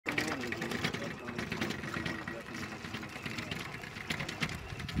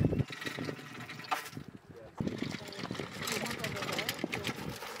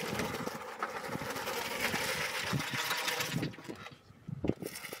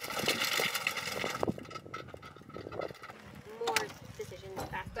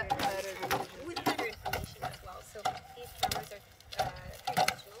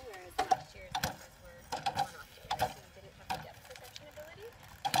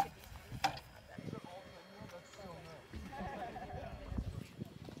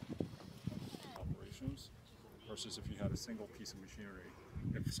versus if you had a single piece of machinery,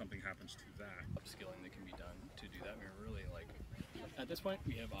 if something happens to that. Upskilling that can be done to do that. We're really like, at this point,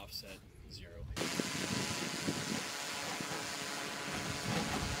 we have offset 0.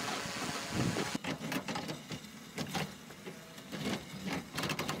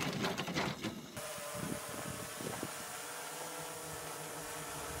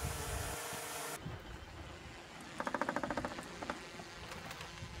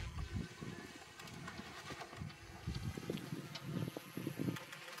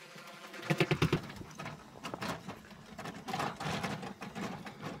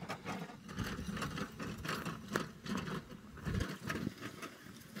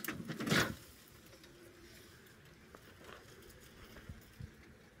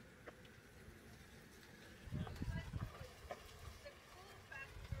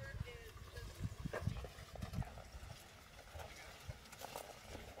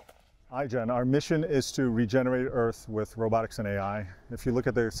 Aigen, our mission is to regenerate Earth with robotics and AI. If you look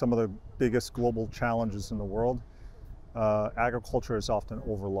at some of the biggest global challenges in the world, agriculture is often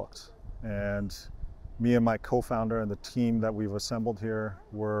overlooked. And me and my co-founder and the team that we've assembled here,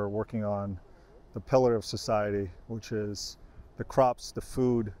 we're working on the pillar of society, which is the crops, the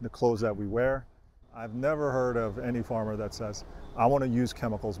food, the clothes that we wear. I've never heard of any farmer that says, I want to use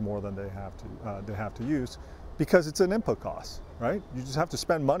chemicals more than they have to use, because it's an input cost, right? You just have to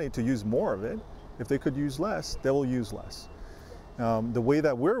spend money to use more of it. If they could use less, they will use less. The way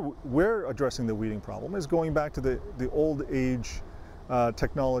that we're addressing the weeding problem is going back to the old age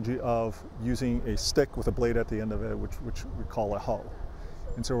technology of using a stick with a blade at the end of it, which we call a hoe.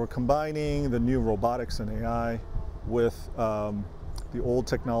 And so we're combining the new robotics and AI with the old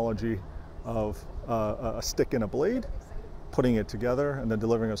technology of a stick and a blade, putting it together and then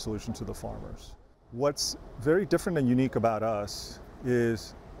delivering a solution to the farmers. What's very different and unique about us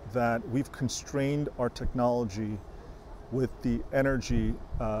is that we've constrained our technology with the energy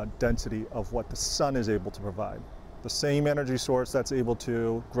density of what the sun is able to provide. The same energy source that's able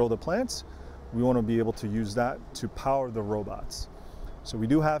to grow the plants, we want to be able to use that to power the robots. So we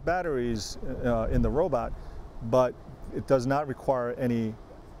do have batteries in the robot, but it does not require any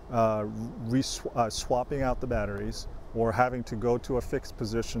swapping out the batteries or having to go to a fixed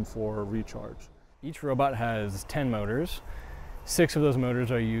position for recharge. Each robot has 10 motors. 6 of those motors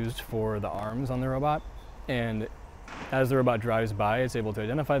are used for the arms on the robot, and as the robot drives by, it's able to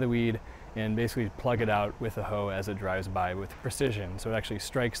identify the weed and basically plug it out with a hoe as it drives by with precision. So it actually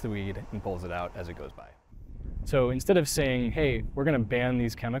strikes the weed and pulls it out as it goes by. So instead of saying, hey, we're going to ban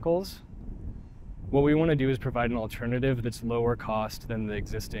these chemicals, what we want to do is provide an alternative that's lower cost than the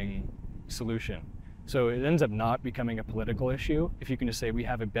existing solution. So it ends up not becoming a political issue if you can just say we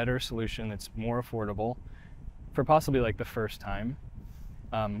have a better solution that's more affordable for possibly like the first time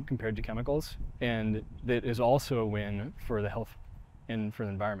compared to chemicals, and that is also a win for the health and for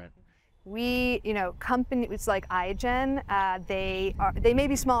the environment. We, companies like Aigen, they may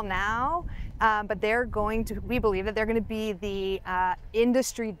be small now, but we believe that they're going to be the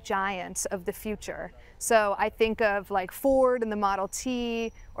industry giants of the future. So I think of like Ford and the Model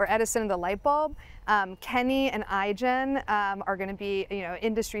T, or Edison and the light bulb. Kenny and Aigen are going to be,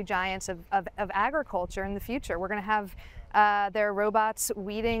 industry giants of agriculture in the future. We're going to have their robots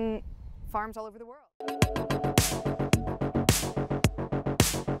weeding farms all over the world.